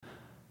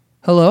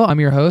Hello, I'm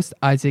your host,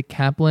 Isaac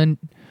Kaplan.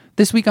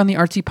 This week on the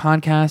Artsy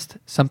podcast,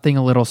 something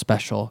a little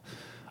special.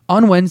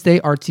 On Wednesday,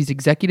 Artsy's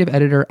executive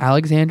editor,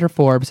 Alexandra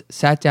Forbes,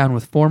 sat down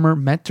with former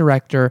Met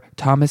director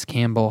Thomas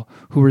Campbell,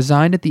 who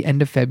resigned at the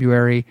end of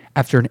February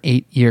after an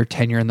 8-year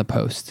tenure in the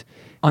post.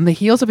 On the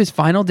heels of his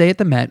final day at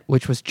the Met,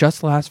 which was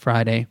just last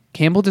Friday,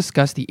 Campbell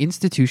discussed the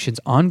institution's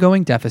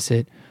ongoing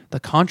deficit, the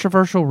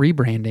controversial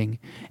rebranding,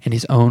 and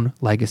his own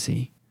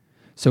legacy.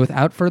 So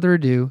without further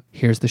ado,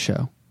 here's the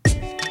show.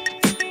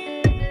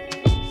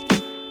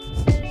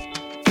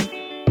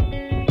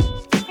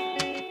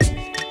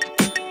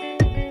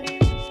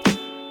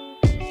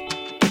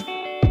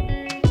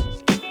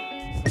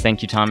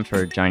 Thank you, Tom,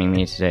 for joining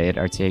me today at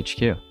Artsy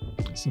HQ.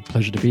 It's a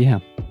pleasure to be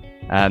here.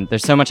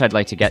 There's so much I'd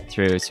like to get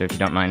through, so if you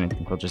don't mind, I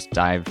think we'll just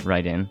dive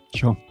right in.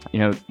 Sure.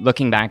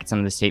 Looking back at some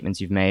of the statements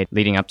you've made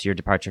leading up to your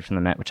departure from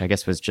the Met, which I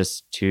guess was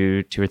just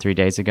two or 3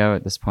 days ago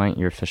at this point,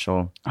 your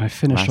official I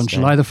finished on day.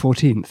 July the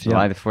 14th.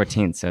 July the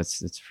 14th, so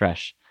it's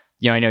fresh.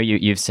 I know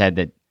you've said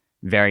that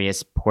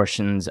various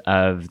portions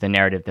of the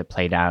narrative that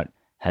played out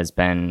has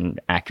been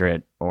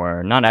accurate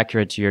or not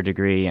accurate to your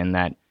degree, and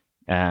that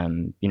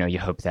you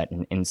hope that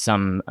in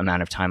some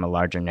amount of time, a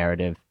larger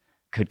narrative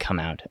could come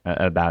out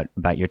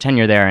about your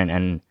tenure there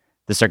and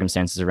the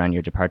circumstances around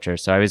your departure.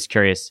 So I was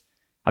curious,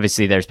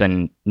 obviously there's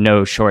been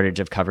no shortage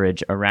of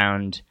coverage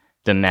around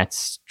the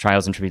Met's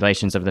trials and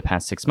tribulations over the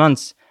past 6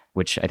 months,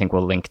 which I think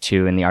we'll link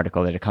to in the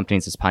article that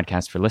accompanies this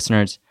podcast for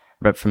listeners.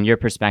 But from your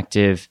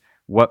perspective,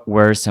 what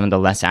were some of the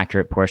less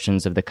accurate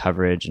portions of the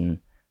coverage, and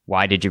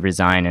why did you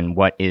resign, and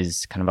what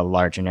is kind of a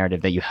larger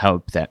narrative that you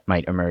hope that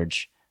might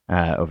emerge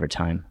over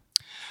time?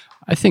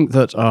 I think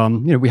that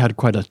we had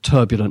quite a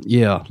turbulent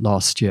year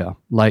last year.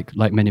 Like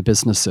many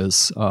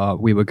businesses,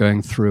 we were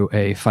going through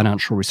a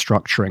financial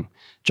restructuring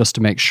just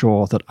to make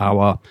sure that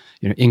our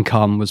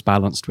income was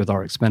balanced with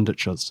our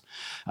expenditures,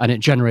 and it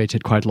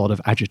generated quite a lot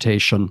of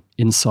agitation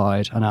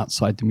inside and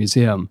outside the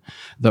museum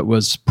that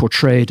was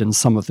portrayed in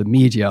some of the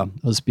media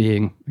as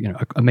being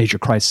a major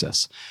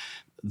crisis.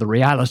 The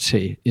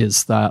reality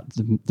is that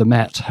the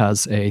Met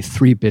has a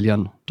 $3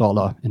 billion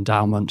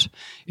endowment.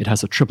 It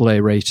has a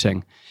AAA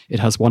rating. It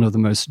has one of the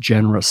most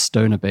generous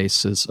donor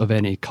bases of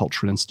any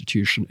cultural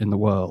institution in the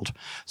world.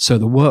 So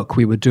the work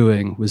we were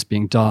doing was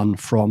being done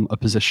from a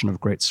position of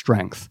great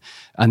strength,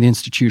 and the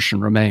institution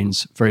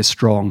remains very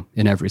strong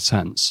in every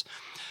sense.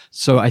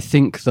 So I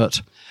think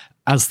that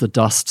as the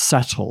dust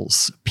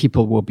settles,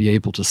 people will be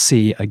able to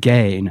see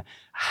again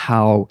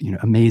how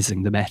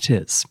amazing the Met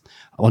is.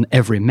 On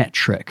every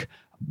metric,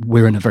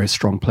 we're in a very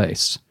strong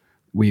place.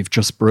 We've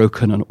just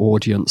broken an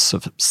audience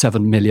of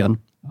 7 million.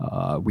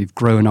 We've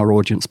grown our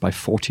audience by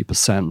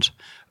 40%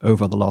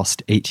 over the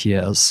last 8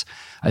 years,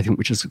 I think,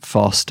 which is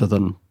faster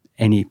than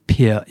any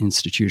peer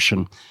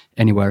institution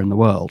anywhere in the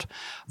world.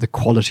 The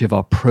quality of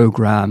our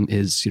program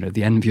is,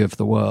 the envy of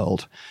the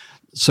world.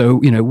 So,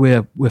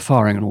 we're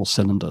firing on all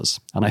cylinders.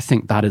 And I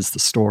think that is the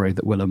story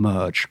that will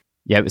emerge.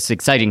 Yeah, it was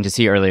exciting to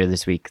see earlier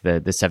this week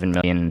the 7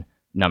 million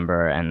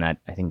number, and that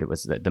I think it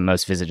was the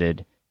most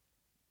visited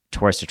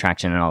tourist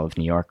attraction in all of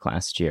New York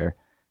last year.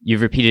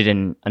 You've repeated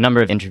in a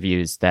number of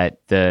interviews that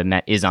the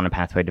Met is on a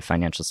pathway to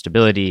financial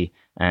stability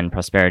and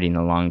prosperity in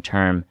the long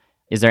term.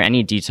 Is there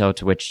any detail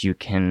to which you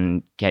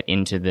can get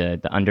into the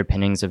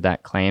underpinnings of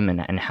that claim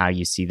and how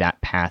you see that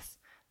path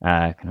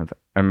kind of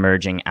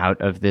emerging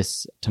out of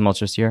this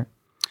tumultuous year?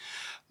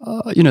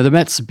 The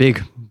Met's a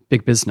big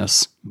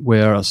business.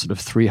 We're a sort of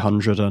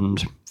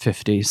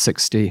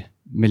 $350-60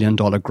 million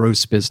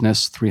gross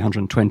business,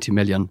 320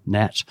 million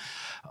net.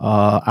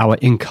 Our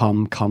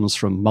income comes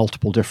from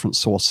multiple different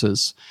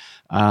sources,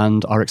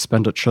 and our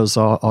expenditures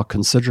are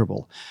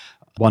considerable.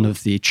 One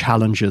of the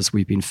challenges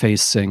we've been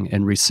facing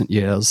in recent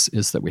years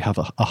is that we have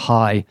a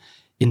high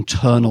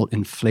internal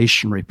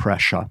inflationary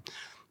pressure,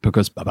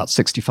 because about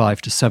 65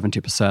 to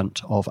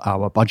 70% of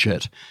our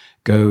budget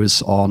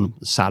goes on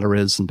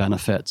salaries and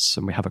benefits,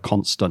 and we have a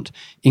constant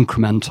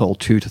incremental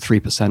 2 to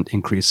 3%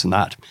 increase in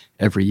that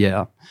every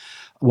year.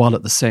 While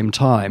at the same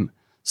time,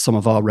 some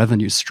of our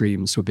revenue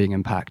streams were being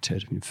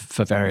impacted.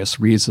 For various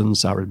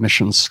reasons, our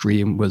admissions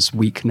stream was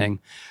weakening.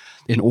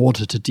 In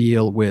order to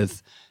deal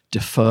with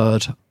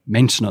deferred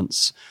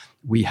maintenance,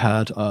 we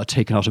had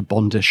taken out a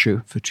bond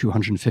issue for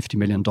 $250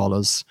 million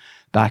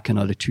back in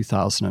early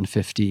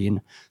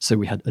 2015, so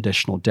we had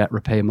additional debt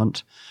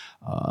repayment.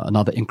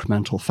 Another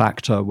incremental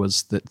factor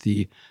was that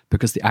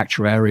because the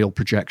actuarial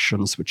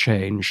projections were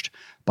changed,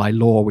 by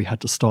law we had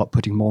to start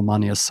putting more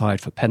money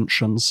aside for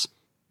pensions.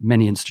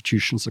 Many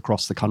institutions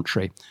across the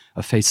country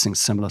are facing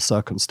similar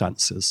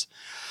circumstances.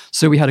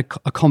 So we had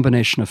a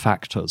combination of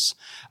factors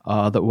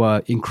that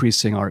were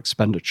increasing our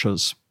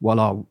expenditures while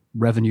our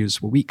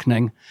revenues were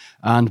weakening.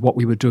 And what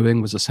we were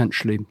doing was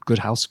essentially good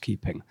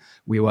housekeeping.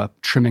 We were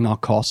trimming our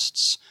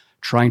costs,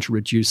 trying to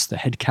reduce the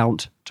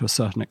headcount to a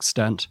certain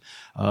extent,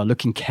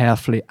 looking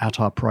carefully at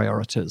our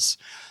priorities.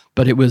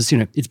 But it was,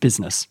 it's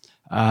business.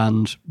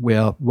 And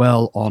we're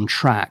well on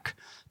track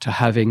to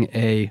having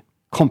a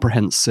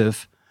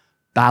comprehensive,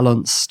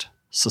 balanced,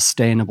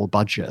 sustainable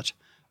budget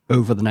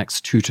over the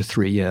next 2 to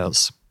 3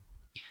 years.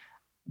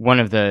 One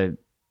of the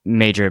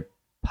major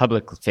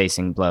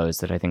public-facing blows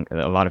that I think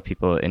a lot of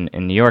people in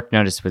New York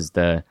noticed was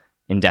the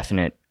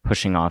indefinite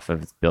pushing off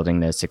of building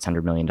the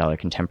 $600 million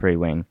contemporary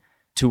wing.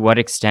 To what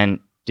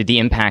extent did the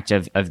impact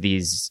of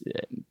these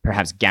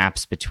perhaps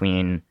gaps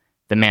between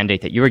the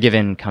mandate that you were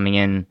given coming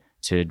in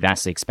to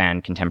vastly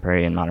expand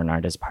contemporary and modern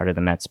art as part of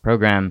the Met's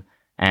program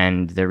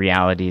and the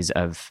realities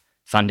of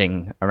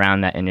funding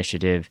around that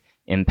initiative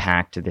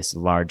impact this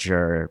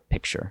larger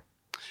picture?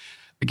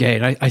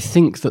 Again, I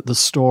think that the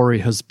story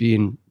has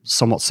been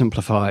somewhat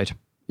simplified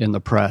in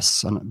the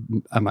press,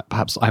 and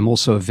perhaps I'm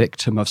also a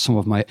victim of some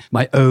of my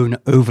own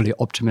overly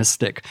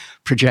optimistic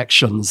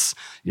projections,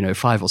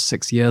 5 or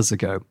 6 years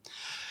ago.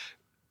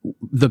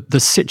 The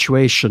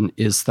situation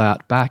is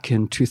that back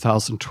in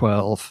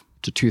 2012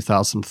 to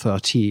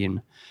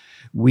 2013,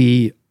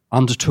 we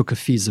undertook a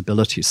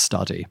feasibility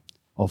study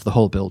of the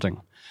whole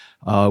building.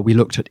 We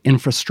looked at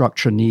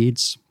infrastructure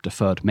needs,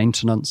 deferred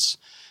maintenance,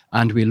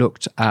 and we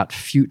looked at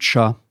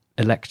future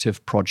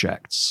elective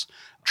projects,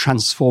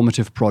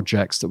 transformative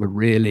projects that would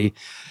really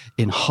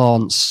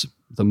enhance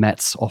the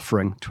Met's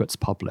offering to its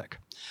public.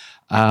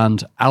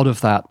 And out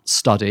of that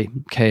study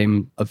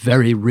came a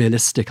very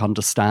realistic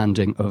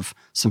understanding of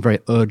some very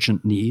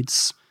urgent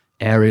needs,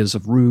 areas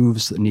of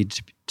roofs that need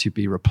to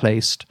be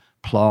replaced,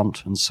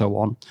 plant, and so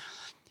on.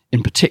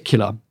 In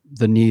particular,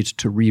 the need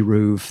to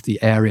re-roof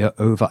the area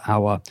over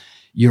our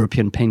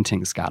European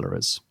paintings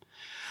galleries.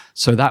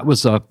 So that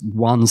was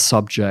one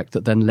subject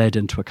that then led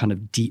into a kind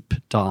of deep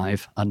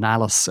dive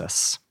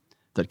analysis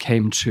that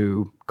came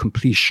to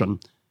completion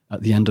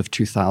at the end of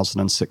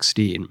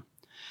 2016.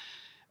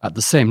 At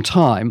the same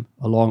time,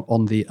 along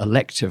on the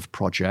elective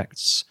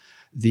projects,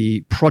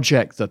 the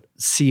project that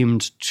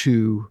seemed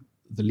to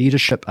the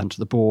leadership and to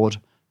the board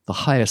the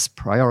highest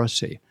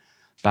priority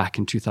back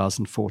in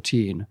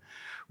 2014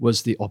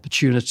 was the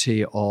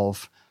opportunity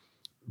of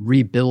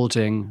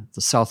rebuilding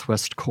the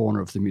southwest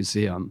corner of the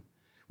museum,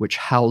 which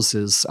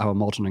houses our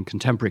modern and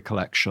contemporary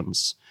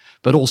collections,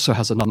 but also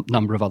has a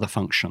number of other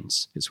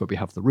functions. It's where we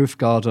have the roof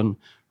garden,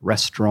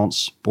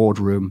 restaurants,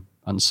 boardroom,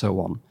 and so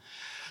on.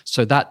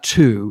 So that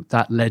too,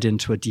 that led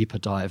into a deeper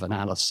dive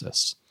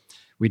analysis.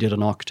 We did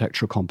an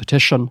architectural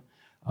competition.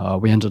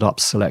 We ended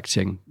up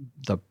selecting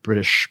the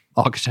British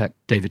architect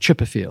David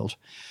Chipperfield.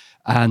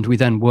 And we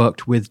then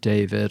worked with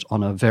David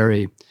on a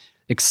very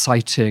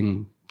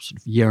exciting sort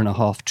of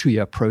 1.5,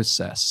 2-year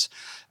process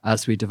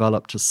as we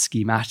developed a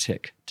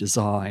schematic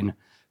design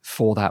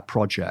for that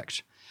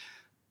project.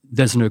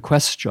 There's no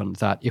question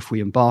that if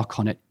we embark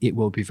on it, it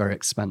will be very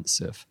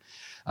expensive.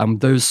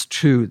 Those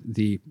two,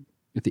 the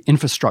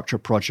infrastructure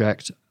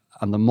project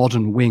and the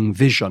modern wing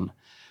vision,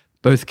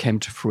 both came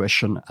to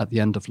fruition at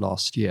the end of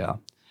last year.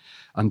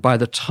 And by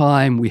the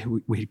time we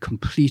had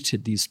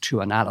completed these two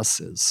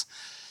analyses,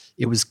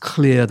 it was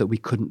clear that we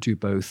couldn't do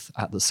both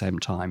at the same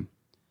time.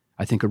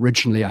 I think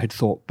originally I had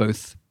thought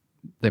both,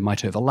 they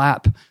might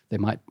overlap, they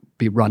might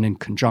be run in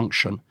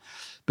conjunction,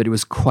 but it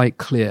was quite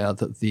clear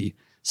that the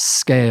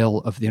scale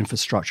of the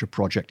infrastructure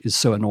project is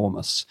so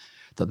enormous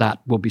that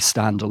that will be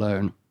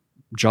standalone,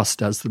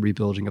 just as the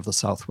rebuilding of the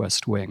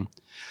Southwest Wing.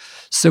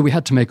 So we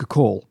had to make a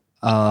call,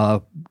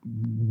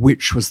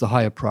 which was the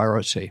higher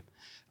priority.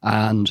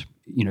 And,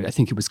 I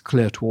think it was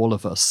clear to all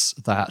of us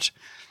that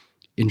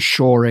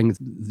ensuring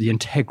the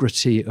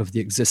integrity of the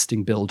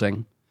existing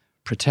building,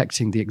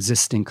 protecting the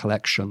existing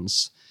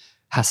collections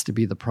has to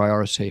be the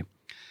priority,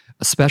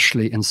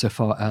 especially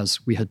insofar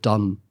as we had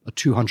done a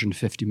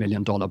 $250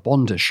 million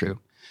bond issue.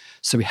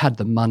 So we had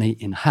the money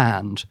in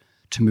hand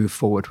to move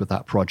forward with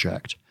that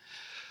project.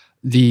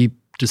 The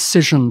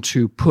decision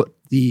to put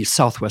the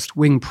Southwest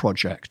Wing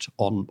project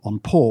on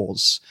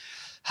pause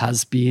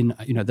has been,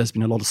 there's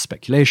been a lot of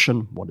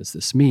speculation. What does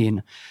this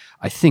mean?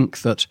 I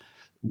think that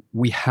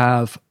we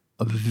have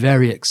a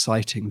very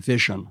exciting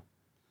vision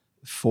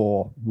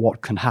for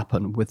what can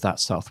happen with that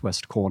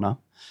Southwest corner.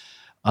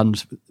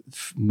 And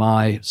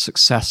my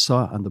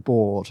successor and the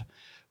board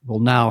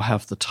will now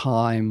have the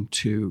time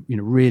to,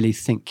 really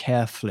think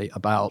carefully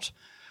about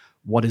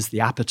what is the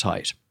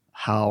appetite,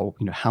 how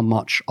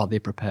much are they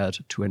prepared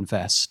to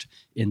invest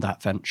in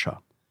that venture.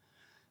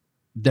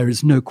 There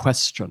is no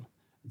question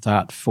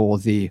that for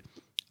the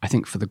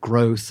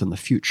growth and the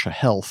future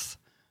health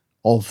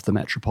of the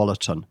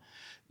Metropolitan,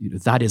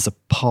 that is a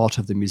part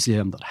of the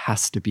museum that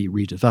has to be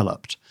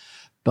redeveloped.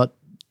 But,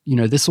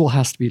 this all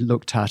has to be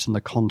looked at in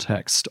the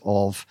context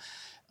of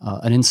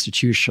an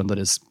institution that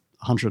is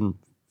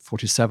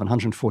 147,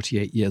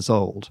 148 years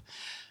old.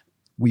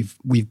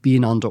 We've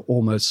been under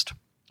almost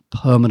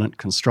permanent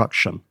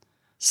construction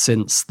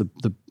since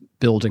the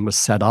building was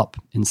set up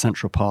in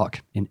Central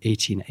Park in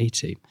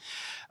 1880.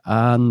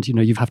 And,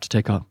 you have to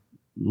take a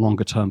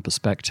longer-term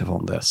perspective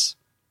on this.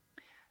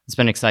 It's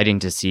been exciting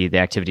to see the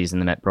activities in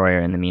the Met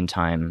Breuer in the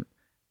meantime.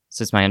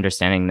 So it's my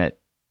understanding that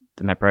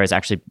the Met Breuer is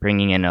actually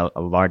bringing in a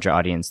larger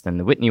audience than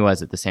the Whitney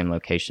was at the same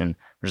location,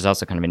 which is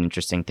also kind of an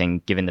interesting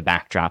thing given the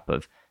backdrop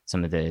of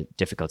some of the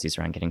difficulties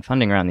around getting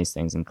funding around these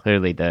things. And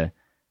clearly the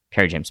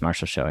Kerry James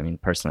Marshall show,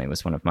 personally,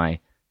 was one of my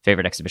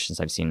favorite exhibitions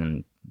I've seen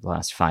in the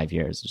last 5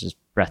 years. It's just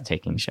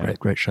breathtaking show.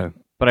 Great show.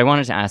 But I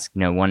wanted to ask,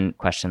 one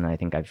question that I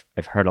think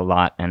I've heard a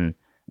lot and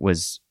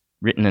was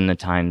written in the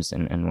Times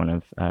in one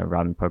of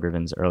Robin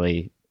Pogrevin's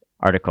early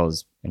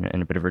articles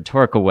in a bit of a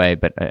rhetorical way,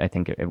 but I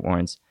think it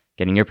warrants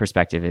getting your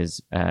perspective.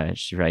 Is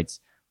she writes,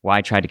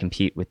 "Why try to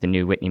compete with the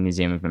new Whitney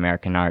Museum of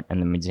American Art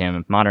and the Museum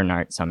of Modern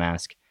Art?" Some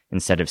ask,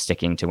 instead of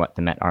sticking to what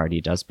the Met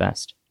already does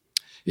best.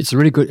 It's a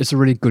really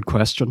good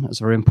question.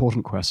 It's a very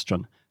important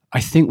question. I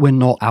think we're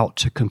not out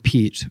to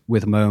compete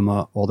with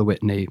MoMA or the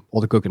Whitney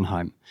or the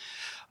Guggenheim.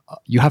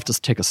 You have to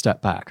take a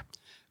step back.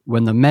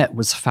 When the Met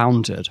was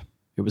founded,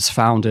 it was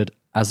founded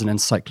as an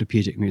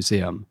encyclopedic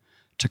museum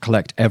to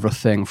collect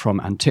everything from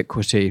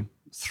antiquity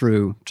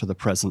through to the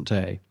present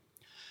day.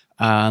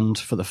 And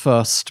for the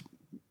first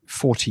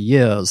 40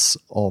 years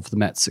of the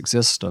Met's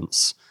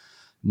existence,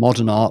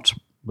 modern art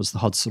was the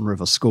Hudson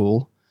River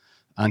School,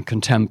 and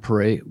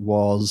contemporary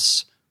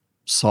was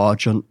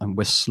Sargent and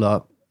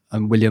Whistler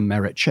and William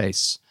Merritt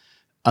Chase.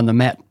 And the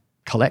Met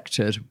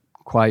collected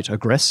quite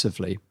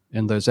aggressively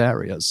in those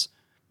areas.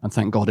 And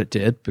thank God it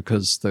did,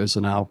 because those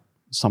are now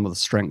some of the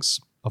strengths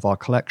of our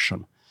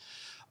collection.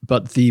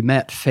 But the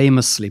Met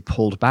famously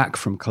pulled back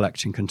from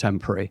collecting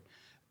contemporary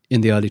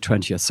in the early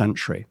 20th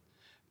century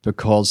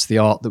because the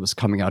art that was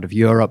coming out of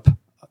Europe,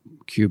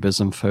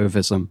 Cubism,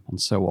 Fauvism, and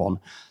so on,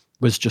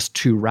 was just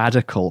too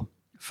radical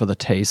for the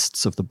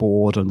tastes of the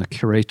board and the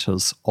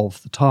curators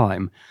of the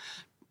time.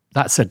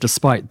 That said,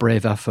 despite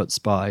brave efforts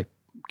by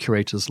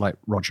curators like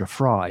Roger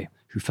Fry,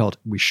 who felt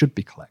we should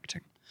be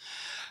collecting,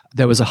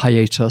 there was a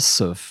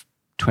hiatus of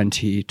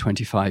 20,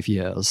 25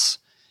 years,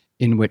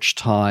 in which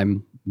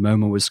time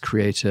MoMA was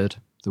created,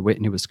 the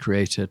Whitney was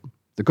created,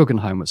 the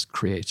Guggenheim was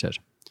created.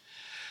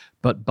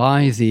 But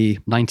by the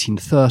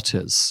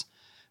 1930s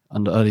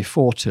and early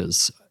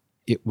 40s,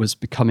 it was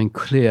becoming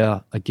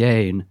clear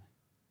again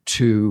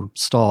to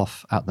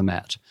staff at the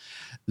Met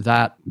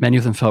that many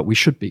of them felt we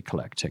should be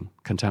collecting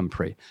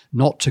contemporary,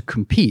 not to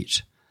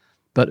compete,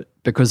 but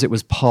because it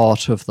was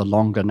part of the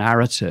longer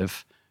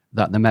narrative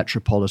that the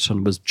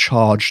Metropolitan was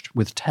charged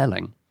with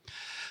telling.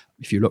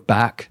 If you look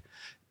back,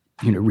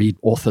 read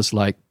authors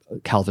like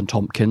Calvin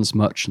Tompkins'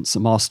 Merchants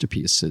and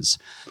Masterpieces,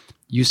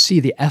 you see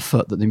the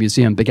effort that the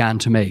museum began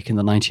to make in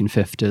the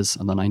 1950s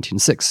and the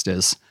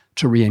 1960s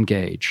to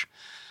re-engage.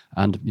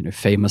 And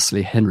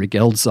famously, Henry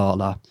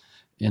Geldzahler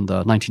in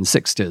the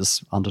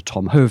 1960s under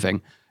Tom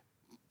Hoving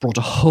brought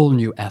a whole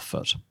new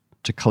effort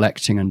to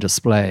collecting and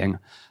displaying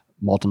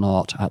modern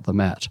art at the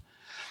Met.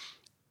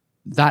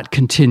 That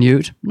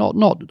continued, not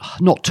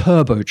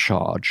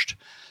turbocharged,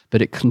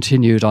 but it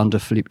continued under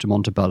Philippe de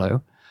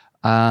Montebello.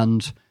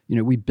 And,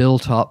 we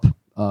built up,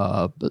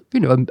 a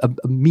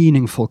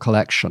meaningful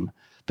collection.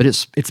 But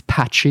it's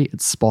patchy,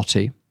 it's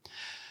spotty.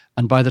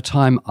 And by the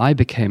time I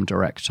became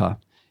director,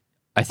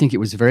 I think it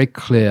was very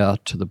clear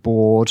to the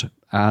board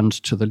and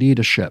to the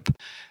leadership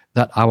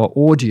that our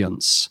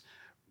audience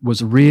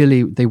was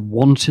really, they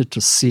wanted to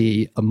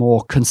see a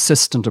more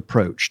consistent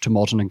approach to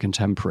modern and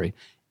contemporary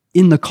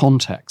in the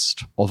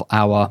context of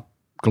our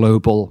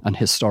global and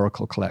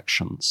historical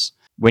collections.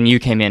 When you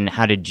came in,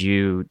 how did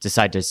you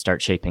decide to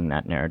start shaping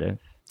that narrative?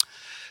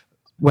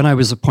 When I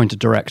was appointed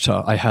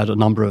director, I had a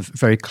number of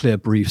very clear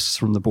briefs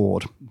from the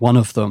board. One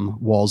of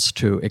them was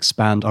to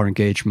expand our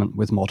engagement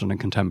with modern and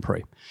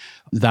contemporary.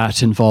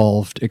 That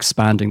involved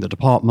expanding the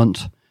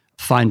department,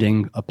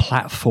 finding a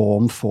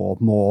platform for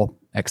more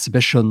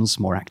exhibitions,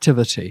 more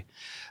activity.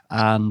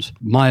 And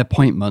my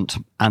appointment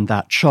and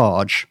that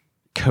charge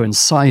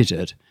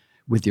coincided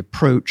with the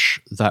approach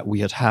that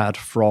we had had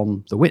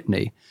from the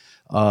Whitney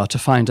to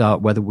find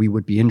out whether we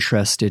would be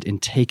interested in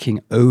taking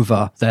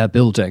over their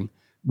building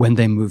when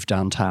they moved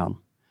downtown.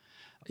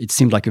 It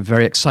seemed like a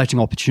very exciting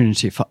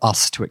opportunity for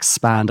us to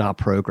expand our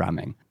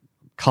programming,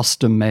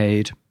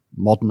 custom-made,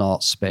 modern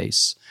art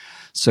space.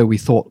 So we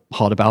thought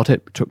hard about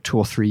it. It took 2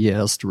 or 3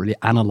 years to really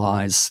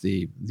analyze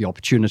the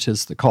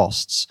opportunities, the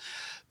costs,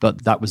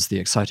 but that was the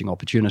exciting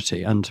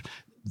opportunity. And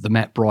the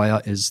Met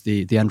Breuer is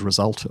the end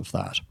result of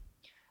that.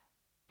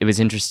 It was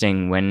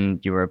interesting when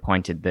you were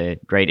appointed, the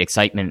great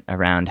excitement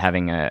around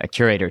having a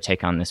curator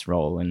take on this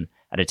role, and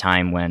at a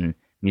time when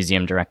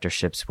museum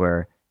directorships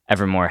were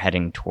ever more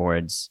heading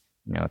towards,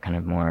 a kind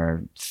of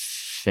more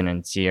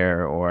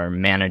financier or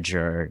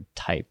manager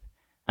type.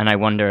 And I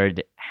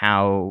wondered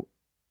how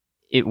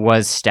it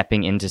was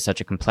stepping into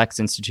such a complex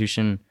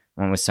institution,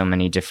 one with so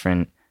many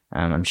different,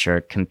 I'm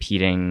sure,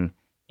 competing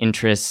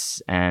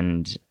interests,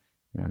 and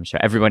I'm sure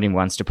everybody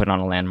wants to put on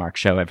a landmark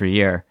show every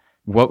year.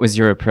 What was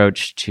your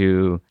approach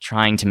to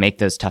trying to make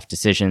those tough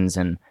decisions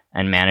and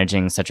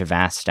managing such a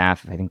vast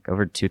staff, I think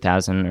over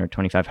 2,000 or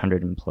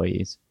 2,500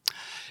 employees?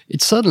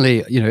 It's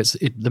certainly,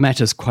 the Met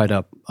is quite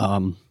a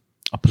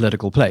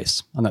political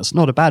place, and that's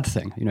not a bad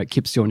thing. It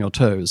keeps you on your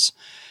toes.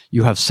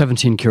 You have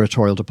 17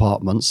 curatorial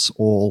departments,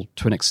 all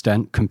to an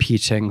extent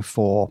competing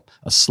for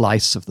a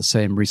slice of the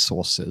same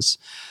resources.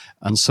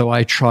 And so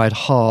I tried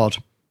hard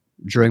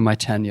during my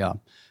tenure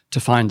to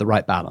find the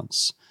right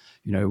balance.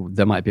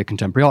 There might be a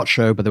contemporary art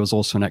show, but there was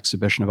also an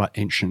exhibition about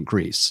ancient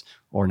Greece,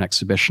 or an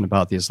exhibition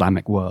about the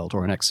Islamic world,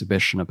 or an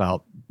exhibition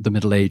about the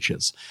Middle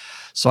Ages.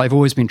 So I've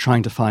always been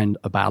trying to find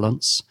a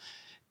balance.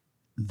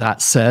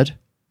 That said,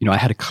 I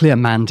had a clear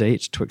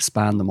mandate to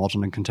expand the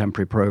modern and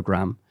contemporary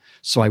program.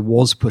 So I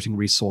was putting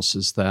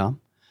resources there.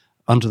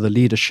 Under the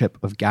leadership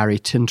of Gary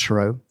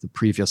Tintereau, the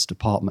previous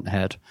department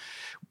head,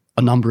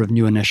 a number of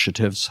new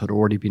initiatives had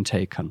already been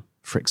taken.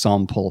 For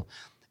example,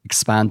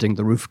 expanding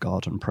the roof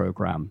garden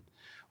program,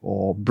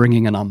 or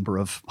bringing a number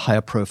of higher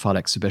profile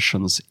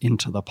exhibitions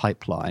into the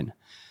pipeline.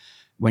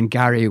 When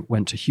Gary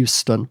went to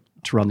Houston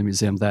to run the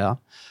museum there,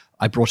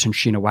 I brought in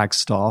Sheena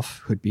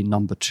Wagstaff, who'd been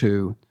number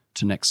 2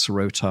 to Nick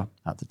Sirota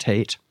at the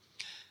Tate.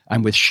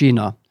 And with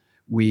Sheena,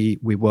 we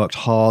worked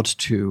hard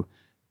to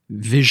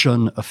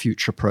vision a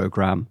future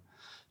program,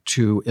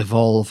 to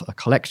evolve a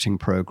collecting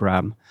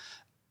program,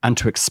 and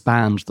to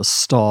expand the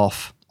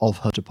staff of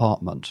her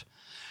department.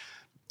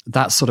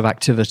 That sort of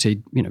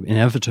activity,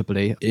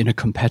 inevitably in a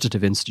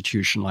competitive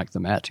institution like the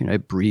Met,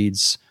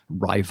 breeds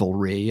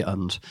rivalry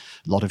and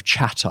a lot of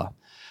chatter.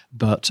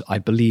 But I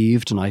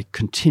believed, and I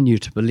continue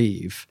to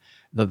believe,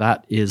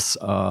 that is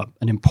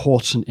an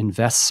important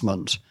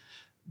investment,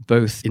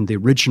 both in the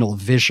original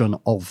vision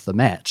of the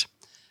Met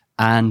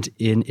and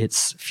in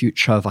its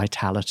future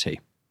vitality.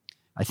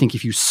 I think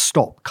if you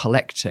stop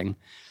collecting,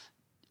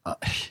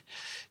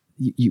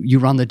 you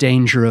run the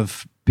danger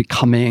of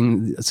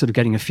becoming sort of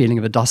getting a feeling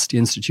of a dusty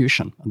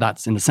institution. And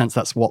that's, in a sense,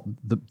 that's what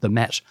the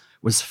Met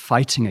was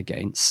fighting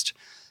against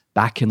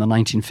back in the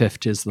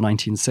 1950s, the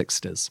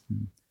 1960s.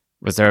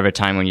 Was there ever a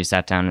time when you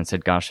sat down and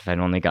said, gosh, if I'd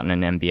only gotten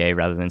an MBA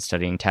rather than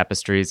studying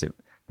tapestries,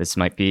 this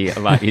might be a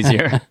lot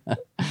easier?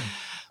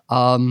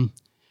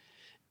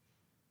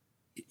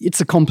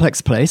 It's a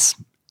complex place.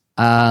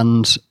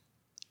 And,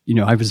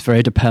 I was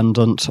very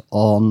dependent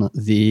on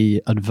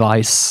the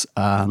advice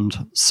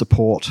and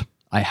support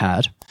I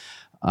had.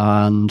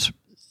 And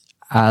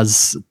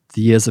as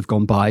the years have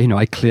gone by,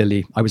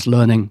 I was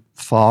learning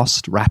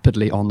fast,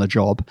 rapidly on the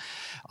job.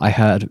 I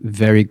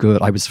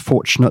was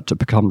fortunate to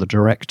become the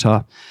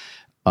director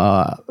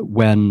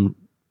when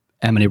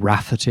Emily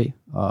Rafferty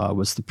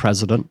was the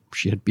president.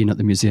 She had been at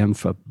the museum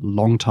for a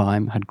long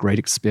time, had great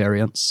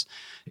experience,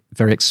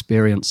 very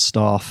experienced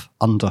staff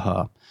under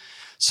her.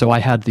 So I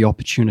had the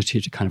opportunity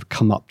to kind of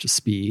come up to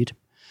speed.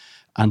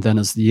 And then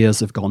as the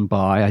years have gone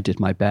by, I did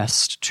my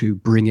best to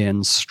bring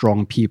in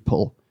strong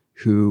people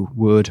who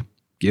would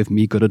give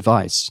me good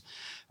advice.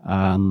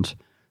 And,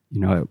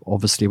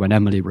 obviously when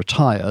Emily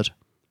retired,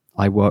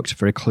 I worked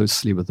very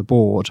closely with the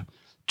board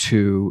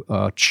to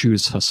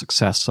choose her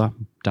successor,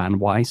 Dan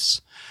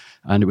Weiss.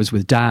 And it was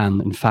with Dan,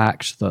 in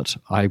fact, that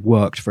I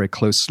worked very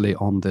closely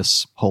on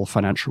this whole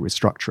financial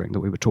restructuring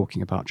that we were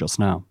talking about just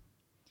now.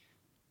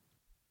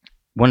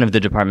 One of the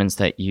departments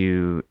that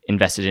you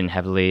invested in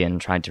heavily and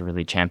tried to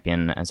really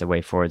champion as a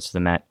way forward to the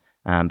Met,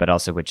 but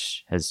also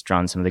which has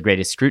drawn some of the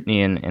greatest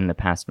scrutiny in the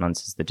past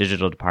months, is the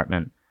digital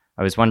department.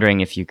 I was wondering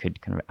if you could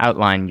kind of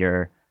outline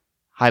your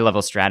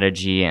high-level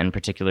strategy and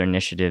particular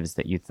initiatives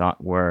that you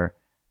thought were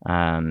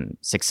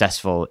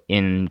successful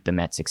in the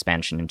Met's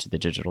expansion into the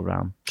digital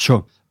realm.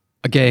 Sure.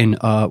 Again,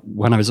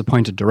 when I was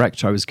appointed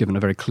director, I was given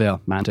a very clear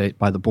mandate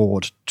by the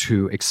board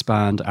to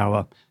expand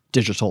our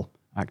digital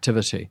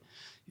activity.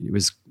 It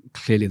was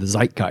clearly the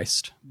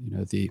zeitgeist.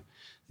 The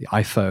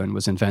iPhone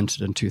was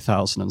invented in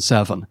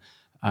 2007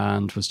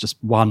 and was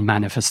just one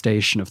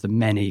manifestation of the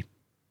many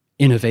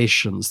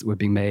innovations that were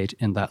being made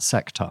in that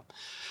sector.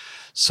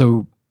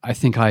 So I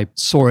think I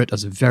saw it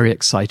as a very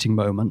exciting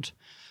moment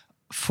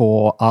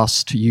for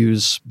us to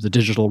use the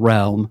digital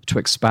realm to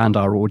expand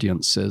our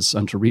audiences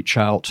and to reach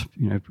out,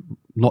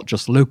 not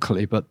just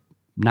locally, but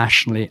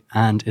nationally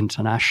and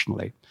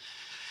internationally.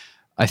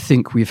 I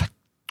think we've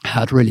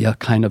had really a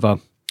kind of a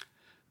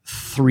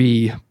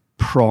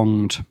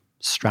 3-pronged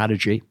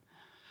strategy.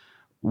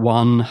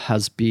 One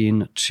has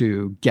been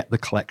to get the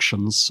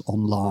collections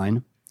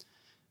online.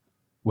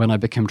 When I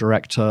became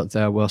director,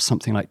 there were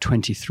something like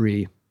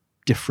 23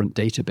 different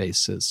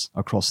databases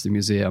across the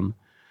museum,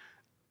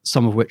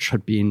 some of which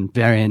had been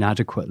very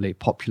inadequately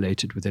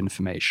populated with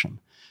information.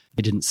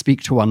 They didn't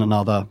speak to one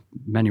another.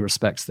 In many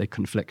respects, they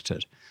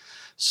conflicted.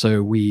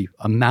 So we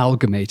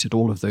amalgamated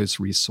all of those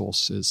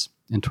resources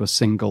into a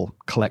single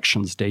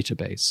collections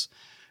database.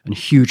 And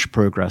huge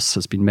progress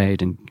has been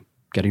made in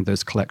getting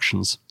those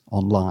collections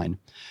online.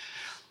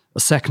 A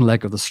second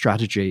leg of the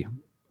strategy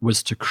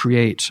was to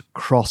create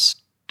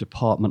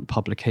cross-department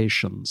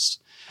publications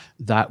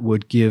that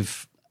would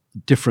give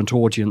different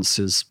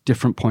audiences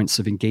different points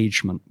of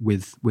engagement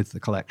with the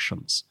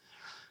collections.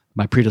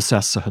 My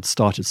predecessor had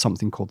started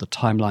something called the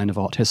Timeline of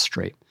Art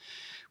History,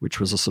 which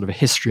was a sort of a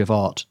history of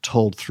art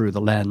told through the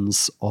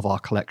lens of our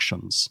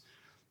collections.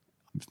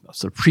 A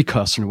sort of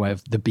precursor in a way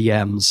of the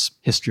BM's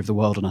History of the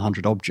World in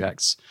 100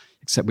 Objects,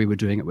 except we were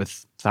doing it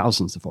with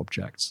thousands of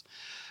objects.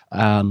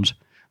 And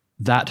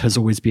that has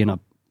always been,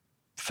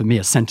 for me,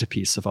 a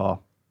centerpiece of our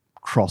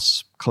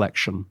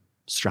cross-collection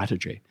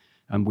strategy.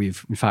 And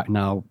we've, in fact,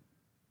 now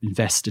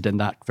invested in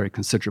that very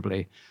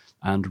considerably.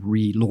 and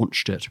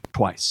relaunched it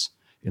twice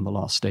in the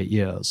last 8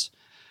 years.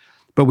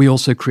 But we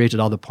also created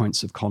other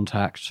points of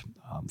contact.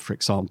 For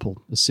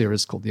example, a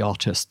series called the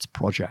Artists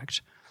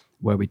Project,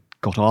 where we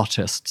got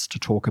artists to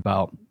talk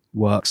about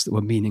works that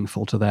were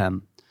meaningful to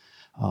them.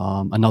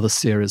 Another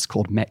series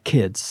called Met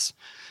Kids,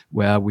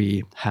 where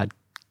we had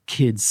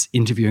kids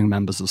interviewing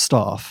members of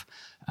staff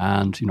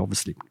and,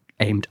 obviously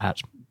aimed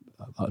at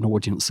an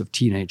audience of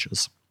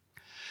teenagers.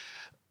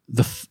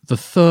 The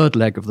third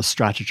leg of the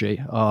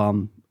strategy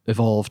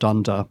evolved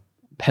under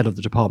head of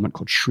the department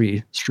called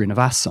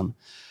Srinivasan,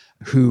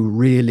 who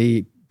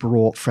really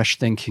brought fresh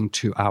thinking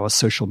to our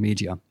social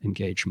media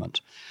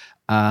engagement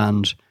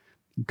and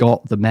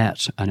got the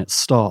Met and its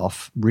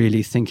staff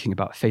really thinking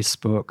about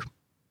Facebook,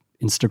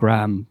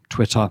 Instagram,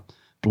 Twitter,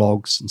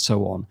 blogs, and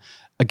so on,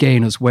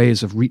 again, as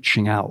ways of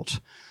reaching out,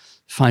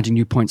 finding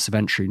new points of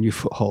entry, new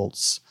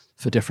footholds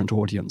for different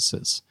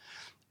audiences.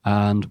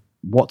 And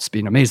what's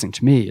been amazing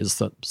to me is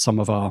that some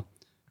of our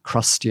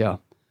crustiest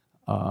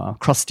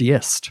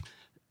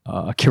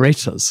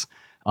curators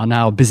are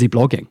now busy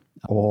blogging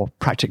or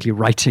practically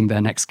writing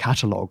their next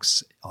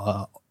catalogs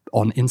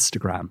on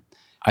Instagram.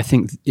 I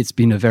think it's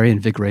been a very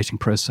invigorating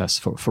process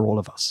for all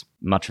of us.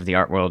 Much of the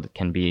art world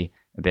can be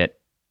a bit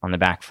on the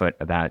back foot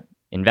about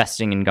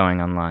investing and going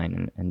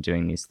online and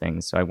doing these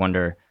things. So I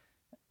wonder,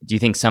 do you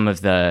think some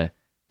of the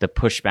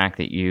pushback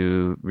that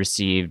you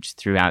received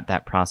throughout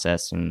that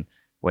process, and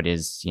what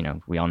is,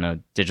 we all know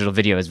digital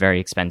video is very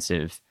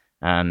expensive.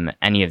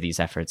 Any of these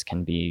efforts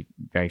can be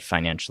very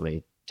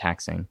financially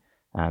taxing,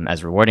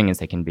 as rewarding as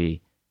they can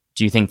be.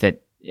 Do you think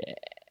that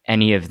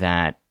any of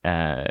that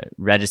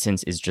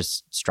reticence is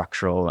just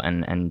structural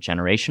and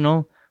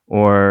generational,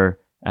 or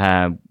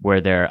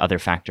were there other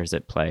factors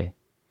at play?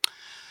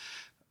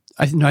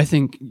 I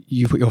think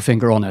you put your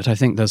finger on it. I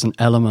think there's an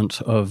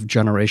element of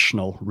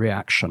generational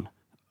reaction.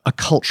 A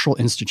cultural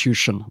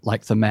institution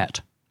like the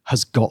Met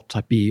has got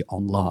to be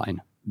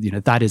online.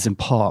 That is in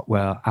part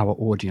where our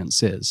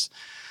audience is.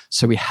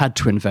 So we had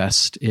to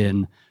invest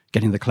in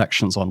getting the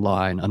collections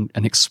online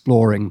and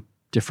exploring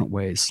different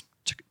ways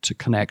to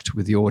connect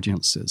with the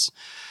audiences.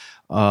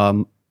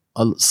 A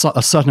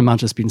certain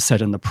amount has been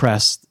said in the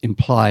press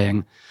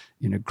implying,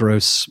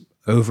 gross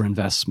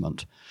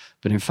overinvestment.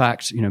 But in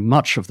fact,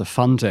 much of the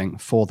funding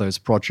for those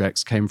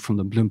projects came from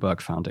the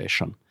Bloomberg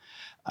Foundation.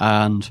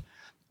 And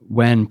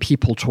when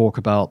people talk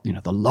about,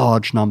 the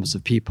large numbers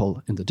of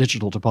people in the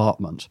digital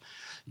department,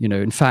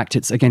 in fact,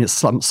 it's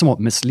somewhat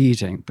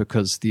misleading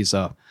because these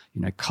are,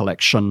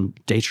 collection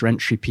data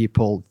entry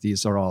people.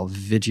 These are our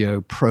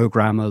video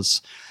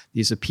programmers.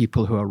 These are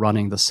people who are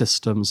running the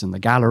systems in the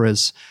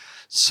galleries.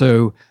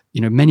 So,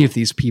 many of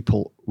these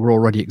people were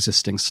already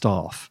existing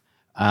staff.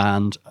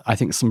 And I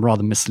think some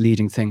rather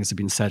misleading things have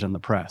been said in the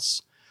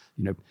press.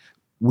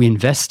 We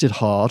invested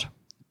hard.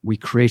 We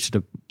created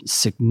a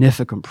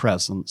significant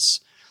presence.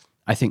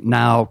 I think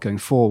now, going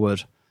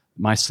forward,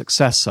 my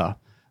successor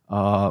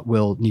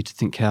will need to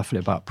think carefully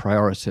about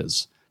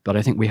priorities. But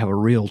I think we have a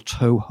real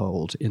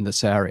toehold in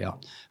this area.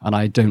 And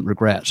I don't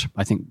regret.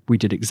 I think we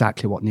did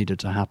exactly what needed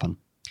to happen.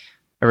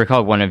 I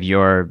recall one of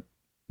your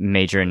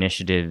major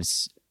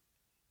initiatives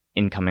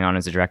in coming on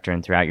as a director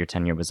and throughout your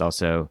tenure was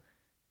also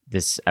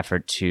this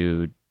effort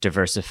to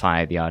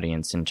diversify the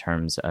audience in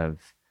terms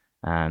of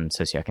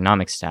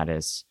socioeconomic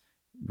status,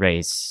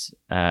 race,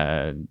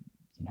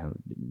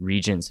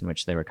 regions in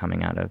which they were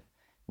coming out of.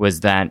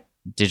 Was that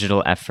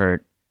digital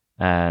effort,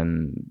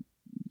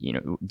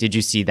 did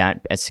you see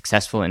that as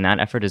successful in that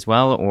effort as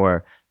well,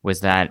 or was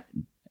that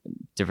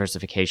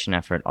diversification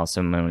effort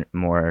also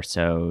more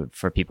so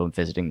for people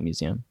visiting the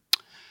museum?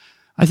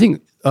 I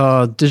think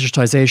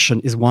digitization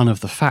is one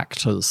of the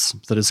factors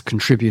that has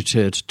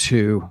contributed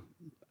to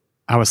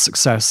our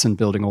success in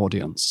building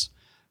audience,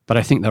 but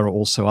I think there are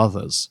also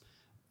others.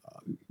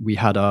 We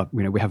have a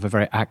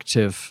very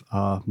active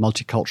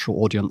multicultural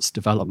audience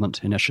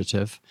development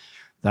initiative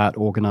that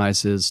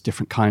organizes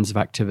different kinds of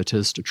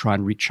activities to try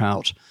and reach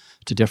out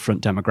to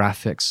different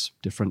demographics,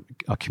 different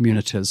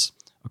communities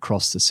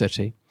across the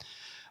city.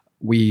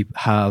 We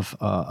have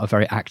a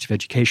very active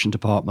education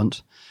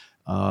department,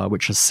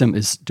 which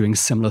is doing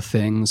similar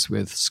things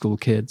with school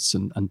kids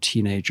and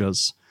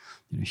teenagers.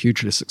 A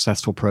hugely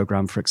successful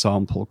program, for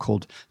example,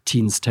 called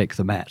Teens Take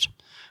the Met,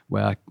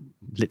 where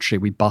literally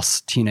we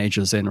bus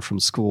teenagers in from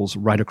schools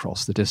right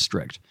across the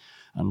district.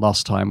 And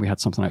last time we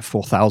had something like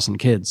 4,000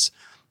 kids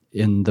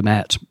in the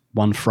Met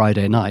one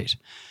Friday night.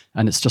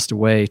 And it's just a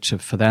way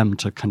for them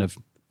to kind of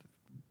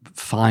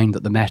find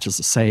that the Met is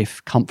a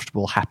safe,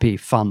 comfortable, happy,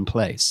 fun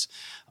place.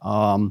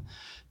 To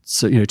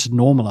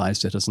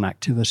normalize it as an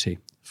activity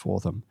for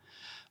them.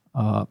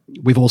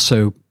 We've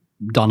also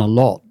done a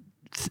lot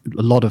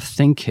of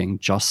thinking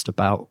just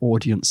about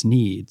audience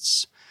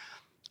needs,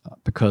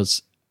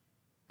 because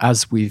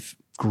as we've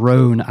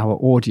grown our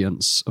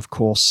audience, of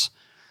course,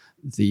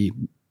 the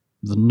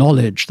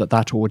knowledge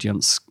that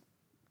audience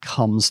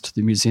comes to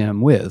the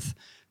museum with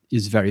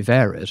is very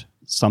varied.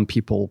 Some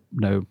people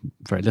know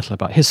very little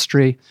about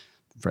history,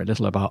 very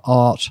little about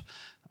art,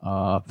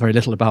 very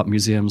little about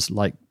museums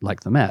like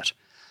the Met.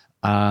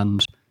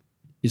 And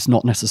is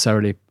not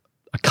necessarily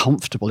a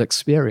comfortable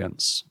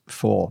experience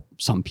for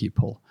some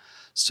people.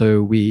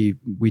 So we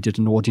did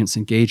an audience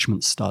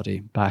engagement study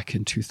back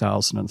in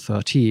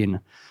 2013,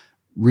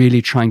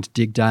 really trying to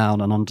dig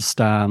down and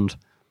understand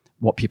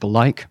what people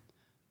like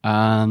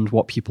and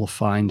what people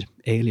find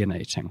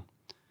alienating.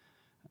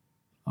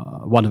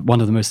 One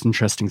of the most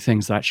interesting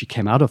things that actually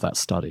came out of that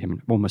study, I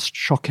mean, almost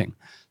shocking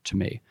to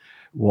me,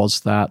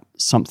 was that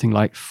something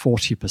like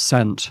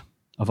 40%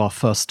 of our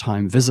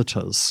first-time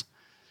visitors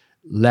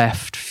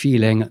left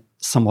feeling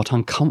somewhat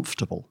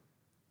uncomfortable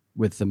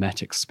with the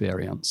Met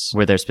experience.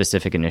 Were there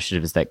specific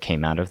initiatives that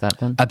came out of that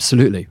then?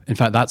 Absolutely. In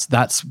fact,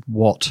 that's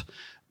what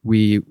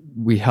we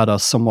had a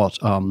somewhat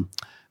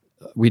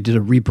we did a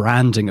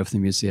rebranding of the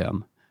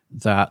museum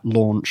that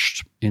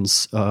launched in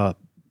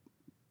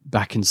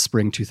back in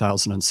spring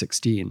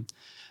 2016,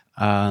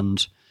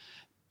 and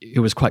it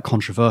was quite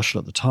controversial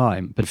at the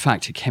time. But in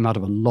fact, it came out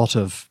of a lot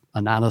of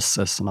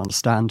analysis and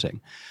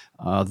understanding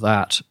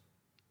that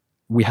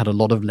we had a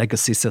lot of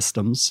legacy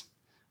systems,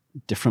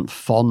 different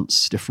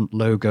fonts, different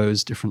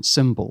logos, different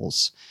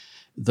symbols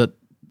that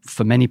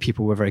for many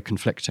people were very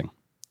conflicting.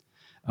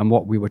 And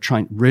what we were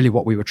trying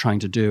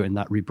to do in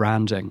that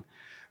rebranding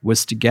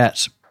was to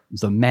get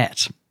the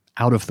Met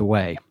out of the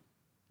way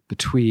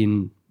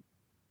between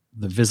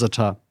the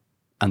visitor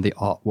and the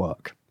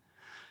artwork.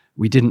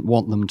 We didn't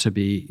want them to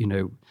be,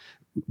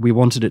 we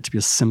wanted it to be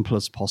as simple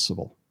as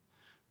possible.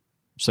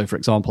 So, for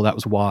example, that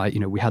was why,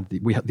 we had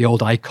the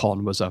old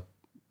icon was a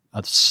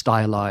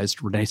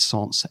stylized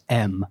Renaissance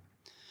M,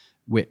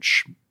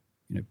 which,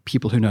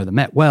 people who know the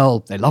Met well,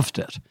 they loved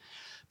it.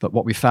 But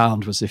what we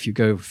found was if you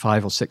go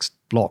 5 or 6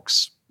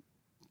 blocks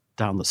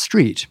down the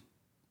street,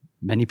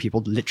 many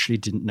people literally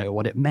didn't know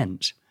what it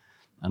meant.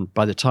 And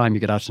by the time you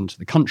get out into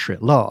the country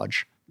at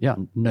large,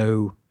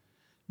 no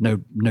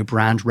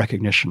brand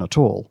recognition at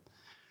all.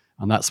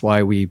 And that's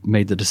why we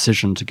made the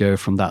decision to go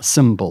from that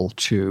symbol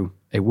to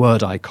a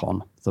word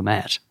icon, the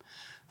Met.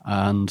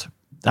 And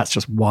that's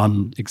just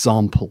one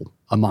example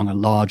among a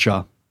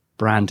larger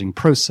branding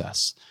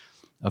process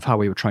of how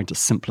we were trying to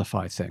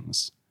simplify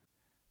things.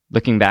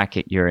 Looking back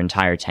at your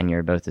entire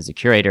tenure, both as a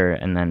curator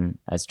and then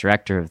as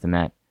director of the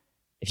Met,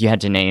 if you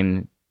had to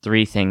name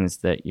 3 things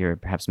that you're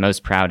perhaps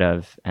most proud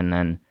of, and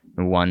then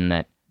one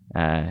that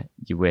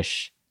you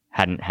wish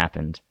hadn't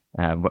happened,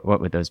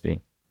 what would those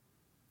be?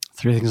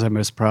 3 things I'm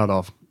most proud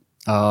of.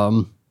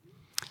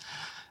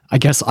 I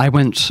guess I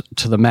went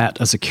to the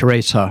Met as a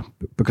curator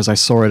because I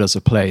saw it as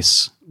a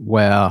place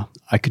where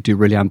I could do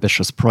really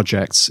ambitious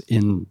projects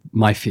in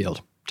my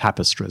field,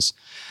 tapestries.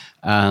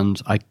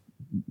 And I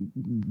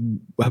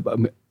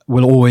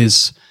will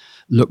always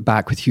look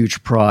back with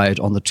huge pride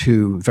on the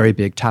 2 very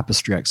big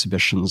tapestry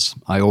exhibitions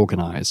I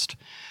organized.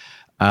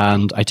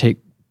 And I take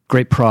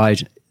great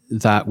pride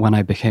that when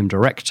I became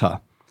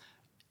director,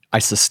 I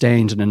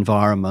sustained an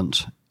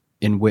environment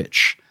in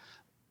which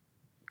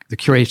the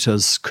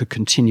curators could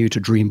continue to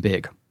dream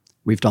big.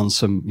 We've done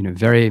some,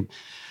 very,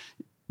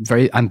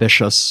 very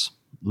ambitious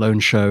loan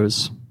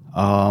shows.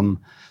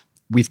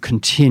 We've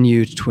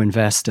continued to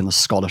invest in the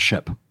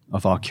scholarship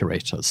of our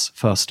curators,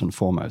 first and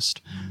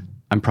foremost.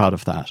 I'm proud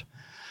of that.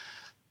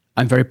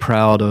 I'm very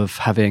proud of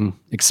having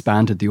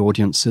expanded the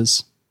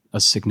audiences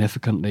as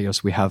significantly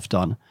as we have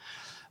done.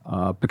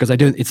 Because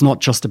it's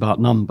not just about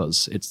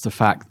numbers. It's the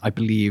fact, I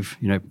believe,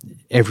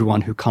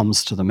 everyone who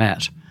comes to the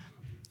Met,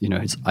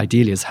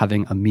 ideally is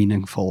having a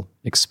meaningful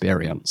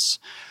experience.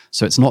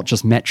 So it's not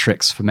just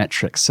metrics for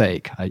metrics'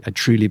 sake. I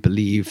truly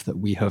believe that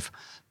we have,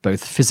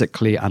 both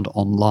physically and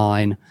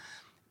online,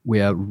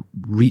 we are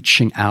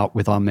reaching out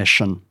with our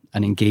mission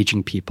and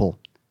engaging people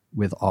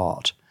with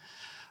art.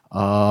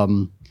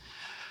 I'm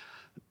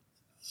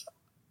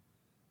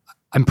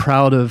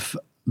proud of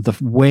the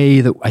way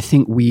that I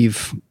think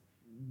we've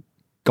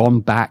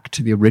gone back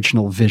to the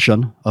original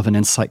vision of an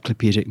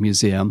encyclopedic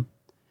museum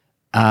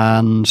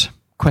and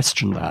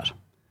questioned that.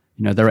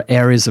 There are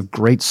areas of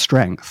great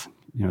strength,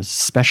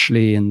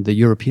 especially in the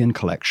European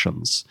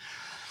collections,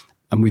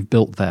 and we've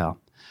built there.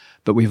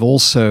 But we've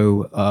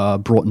also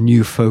brought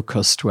new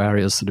focus to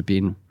areas that have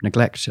been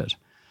neglected,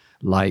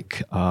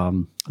 like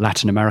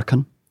Latin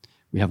American.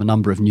 We have a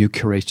number of new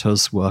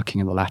curators working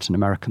in the Latin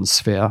American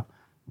sphere.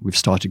 We've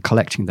started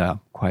collecting there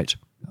quite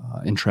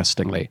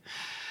interestingly.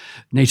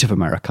 Native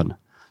American.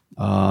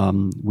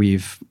 I'm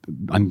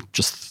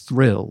just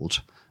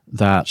thrilled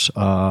that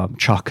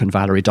Chuck and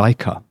Valerie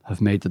Dyker have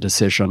made the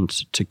decision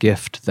to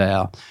gift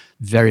their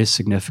very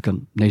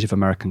significant Native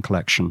American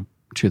collection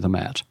to the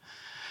Met.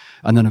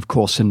 And then, of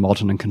course, in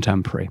modern and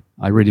contemporary,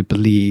 I really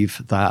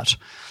believe that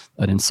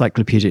an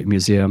encyclopedic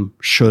museum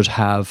should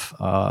have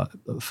a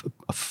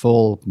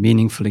full,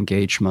 meaningful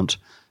engagement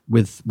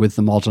with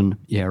the modern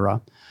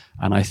era.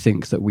 And I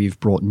think that we've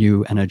brought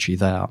new energy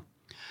there.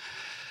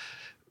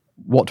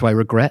 What do I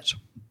regret?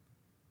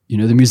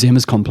 The museum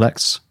is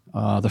complex.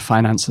 The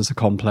finances are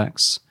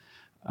complex.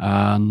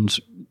 And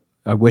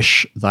I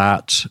wish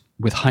that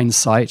with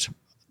hindsight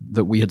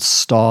that we had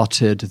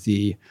started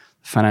the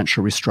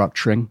financial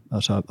restructuring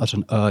at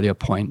an earlier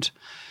point,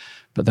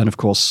 But then, of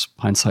course,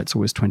 hindsight's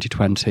always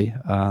 20/20,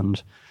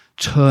 and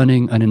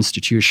turning an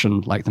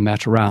institution like the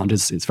Met around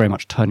is very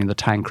much turning the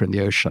tanker in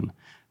the ocean.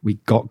 We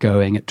got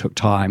going, it took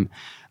time,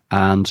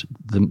 and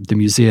the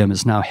museum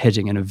is now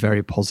heading in a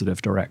very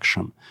positive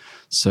direction.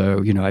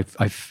 So,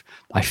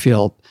 I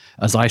feel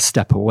as I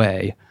step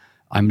away,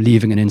 I'm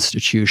leaving an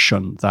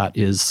institution that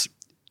is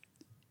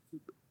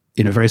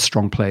in a very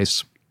strong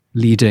place,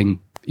 leading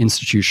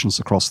institutions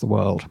across the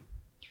world.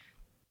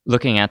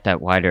 Looking at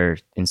that wider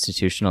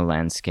institutional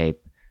landscape,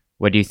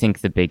 what do you think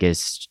the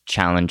biggest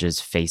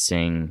challenges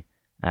facing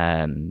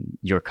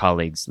your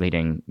colleagues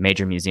leading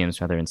major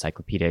museums, whether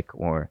encyclopedic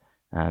or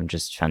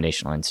just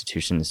foundational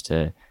institutions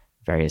to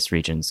various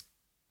regions'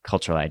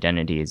 cultural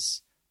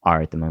identities,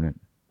 are at the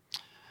moment?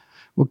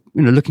 Well,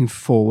 looking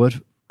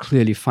forward,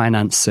 clearly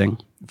financing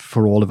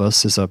for all of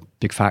us is a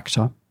big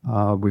factor.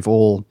 We've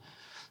all,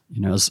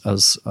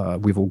 as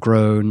we've all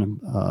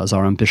grown, as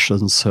our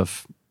ambitions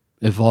have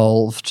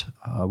evolved,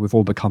 we've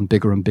all become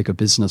bigger and bigger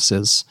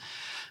businesses.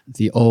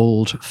 The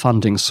old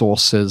funding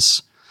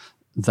sources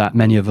that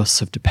many of us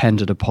have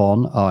depended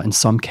upon are in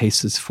some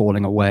cases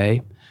falling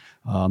away.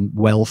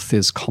 Wealth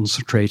is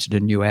concentrated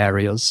in new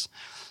areas.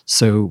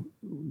 So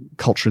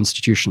cultural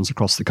institutions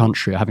across the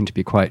country are having to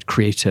be quite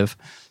creative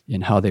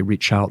in how they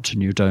reach out to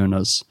new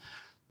donors.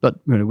 But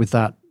with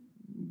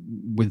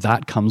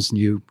that comes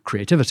new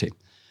creativity.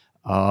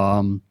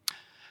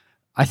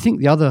 I think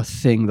the other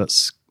thing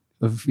that's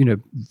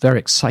very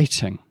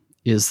exciting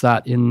is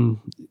that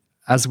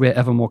as we're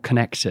ever more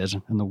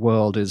connected and the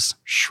world is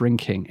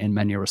shrinking in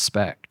many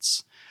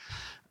respects,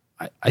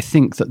 I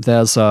think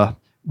that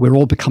we're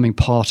all becoming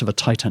part of a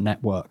tighter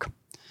network.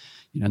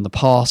 In the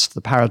past, the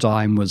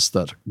paradigm was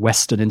that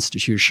Western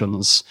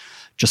institutions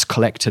just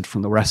collected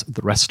from the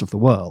rest of the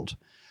world.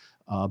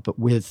 But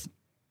with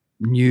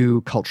new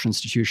cultural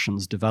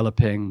institutions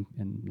developing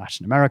in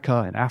Latin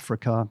America, in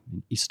Africa,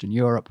 in Eastern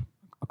Europe,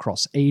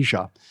 across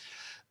Asia,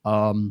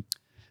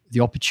 the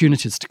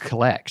opportunities to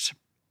collect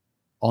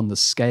on the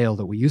scale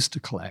that we used to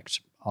collect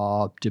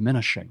are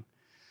diminishing.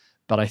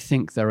 But I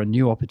think there are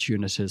new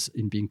opportunities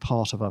in being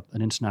part of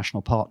an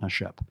international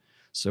partnership.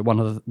 So one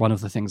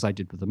of the things I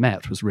did with the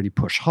Met was really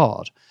push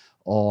hard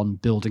on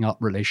building up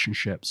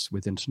relationships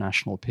with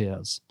international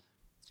peers.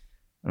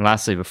 And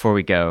lastly, before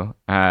we go,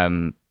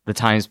 the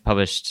Times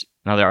published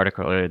another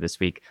article earlier this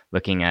week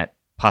looking at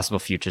possible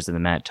futures of the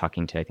Met,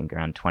 talking to, I think,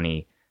 around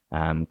 20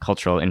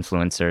 cultural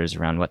influencers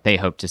around what they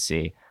hope to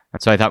see.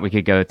 So I thought we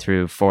could go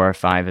through 4 or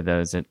 5 of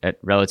those at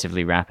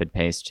relatively rapid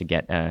pace to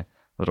get a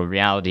little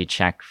reality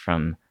check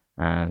from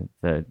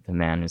the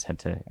man who's had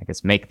to, I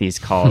guess, make these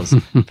calls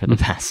for the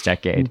past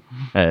decade.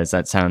 Does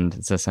that sound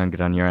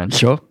good on your end?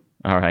 Sure.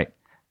 All right.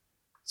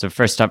 So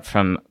first up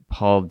from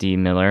Paul D.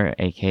 Miller,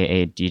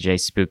 aka DJ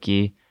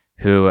Spooky,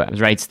 who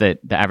writes that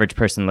the average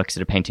person looks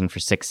at a painting for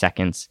 6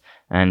 seconds,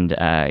 and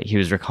he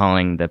was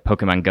recalling the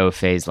Pokemon Go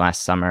phase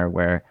last summer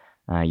where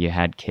you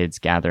had kids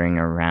gathering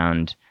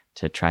around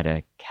to try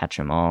to catch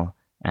them all,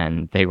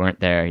 and they weren't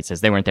there. He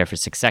says they weren't there for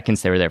 6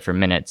 seconds, they were there for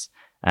minutes.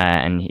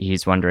 And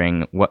he's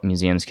wondering what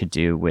museums could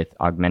do with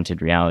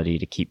augmented reality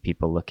to keep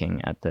people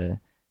looking at the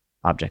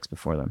objects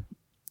before them.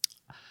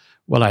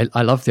 Well,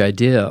 I love the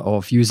idea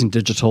of using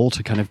digital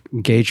to kind of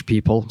engage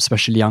people,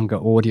 especially younger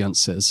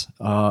audiences.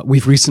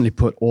 We've recently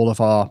put all of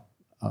our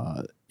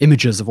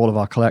images of all of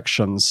our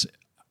collections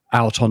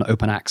out on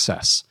open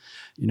access.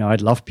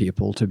 I'd love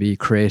people to be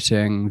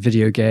creating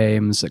video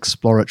games,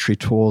 exploratory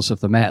tours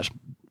of the Met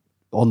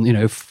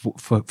on,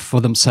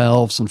 for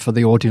themselves and for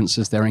the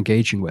audiences they're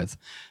engaging with.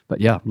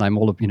 But yeah, I'm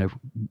all,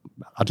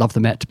 I'd love the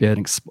Met to be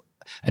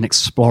an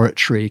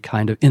exploratory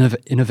kind of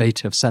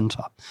innovative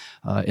center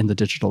in the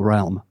digital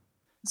realm.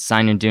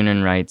 Simon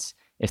Doonan writes,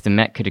 if the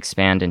Met could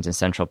expand into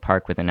Central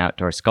Park with an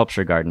outdoor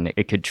sculpture garden,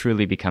 it could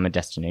truly become a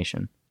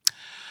destination.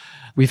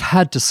 We've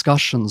had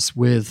discussions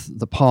with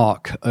the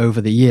park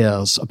over the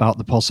years about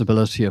the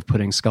possibility of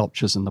putting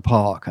sculptures in the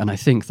park. And I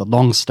think the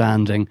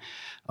long-standing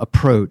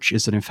approach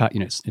is that, in fact,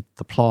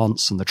 the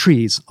plants and the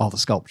trees are the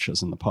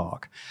sculptures in the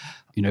park.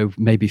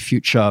 Maybe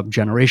future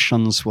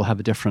generations will have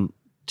a different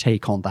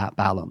take on that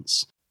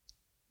balance.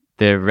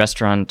 The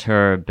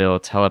restaurateur Bill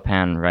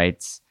Telepan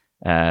writes,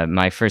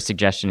 my first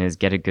suggestion is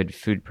get a good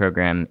food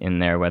program in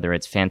there, whether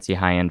it's fancy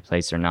high-end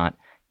place or not.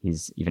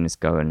 He's even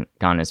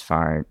gone as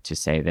far to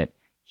say that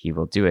he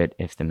will do it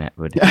if the Met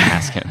would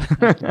ask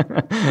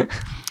him.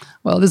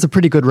 Well, there's a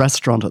pretty good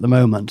restaurant at the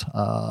moment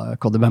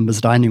called the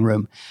Members' Dining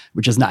Room,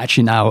 which is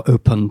actually now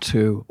open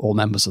to all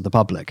members of the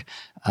public.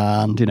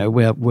 And,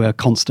 we're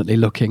constantly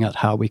looking at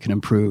how we can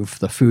improve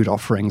the food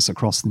offerings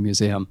across the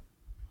museum.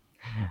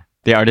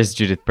 The artist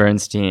Judith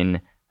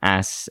Bernstein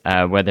asks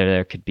whether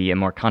there could be a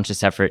more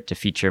conscious effort to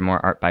feature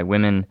more art by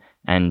women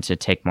and to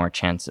take more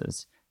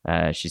chances.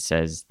 She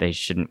says they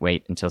shouldn't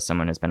wait until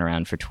someone has been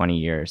around for 20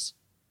 years.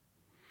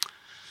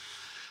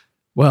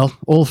 Well,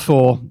 all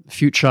for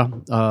future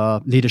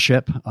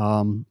leadership.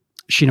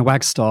 Sheena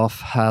Wagstaff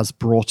has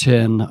brought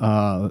in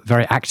a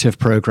very active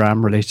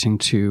program relating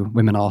to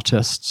women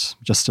artists.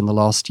 Just in the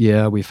last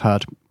year, we've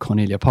had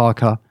Cornelia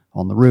Parker,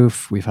 on the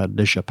roof. We've had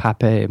Ligia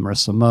Pape,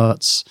 Marissa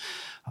Mertz,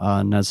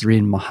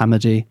 Nazreen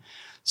Mohammadi.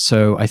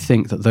 So I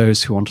think that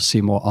those who want to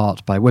see more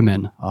art by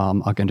women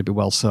are going to be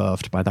well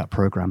served by that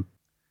program.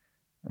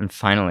 And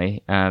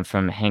finally,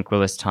 from Hank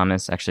Willis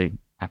Thomas, actually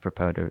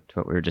apropos to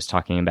what we were just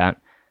talking about,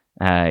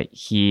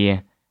 he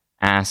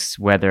asks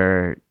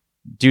whether,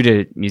 due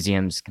to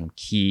museums' kind of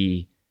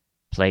key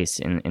place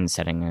in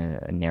setting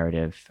a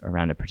narrative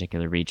around a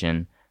particular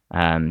region,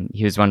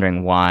 he was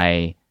wondering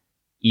why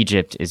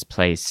Egypt is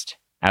placed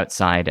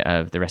outside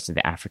of the rest of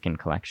the African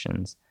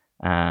collections.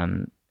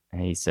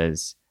 He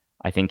says,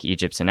 I think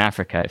Egypt's in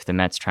Africa. If the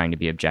Met's trying to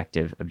be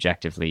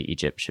objectively,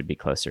 Egypt should be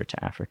closer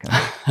to Africa.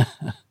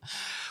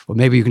 Well,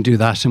 maybe you can do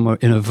that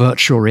in a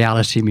virtual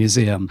reality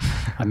museum.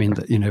 I mean,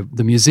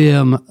 the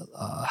museum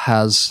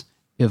has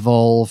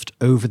evolved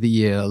over the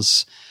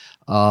years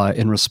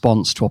in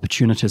response to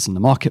opportunities in the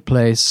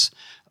marketplace,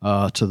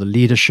 to the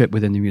leadership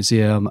within the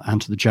museum,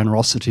 and to the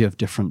generosity of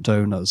different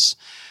donors.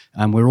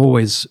 And we're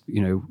always,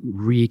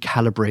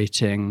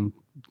 recalibrating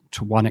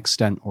to one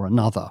extent or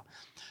another.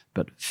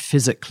 But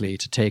physically,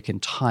 to take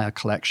entire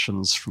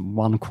collections from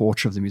one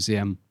quarter of the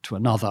museum to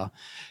another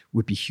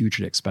would be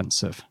hugely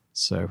expensive.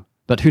 So,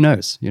 but who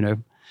knows?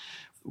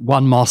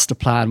 One master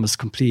plan was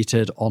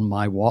completed on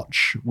my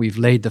watch. We've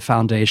laid the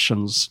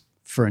foundations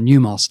for a new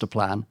master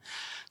plan.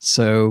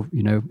 So,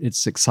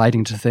 it's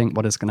exciting to think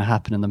what is going to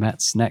happen in the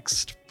Met's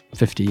next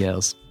 50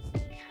 years.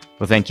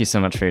 Well, thank you so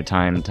much for your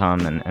time,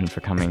 Tom, and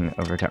for coming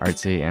over to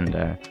Artsy, and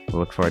we'll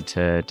look forward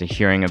to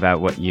hearing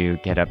about what you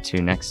get up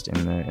to next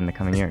in the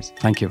coming years.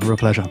 Thank you. Real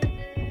pleasure.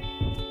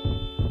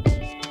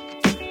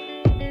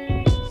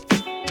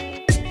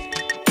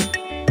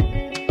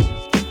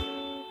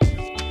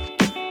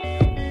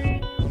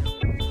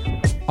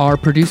 Our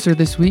producer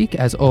this week,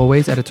 as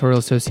always, editorial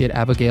associate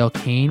Abigail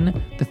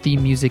Kane. The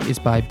theme music is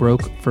by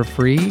Broke for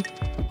Free.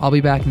 I'll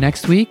be back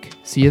next week.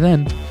 See you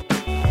then.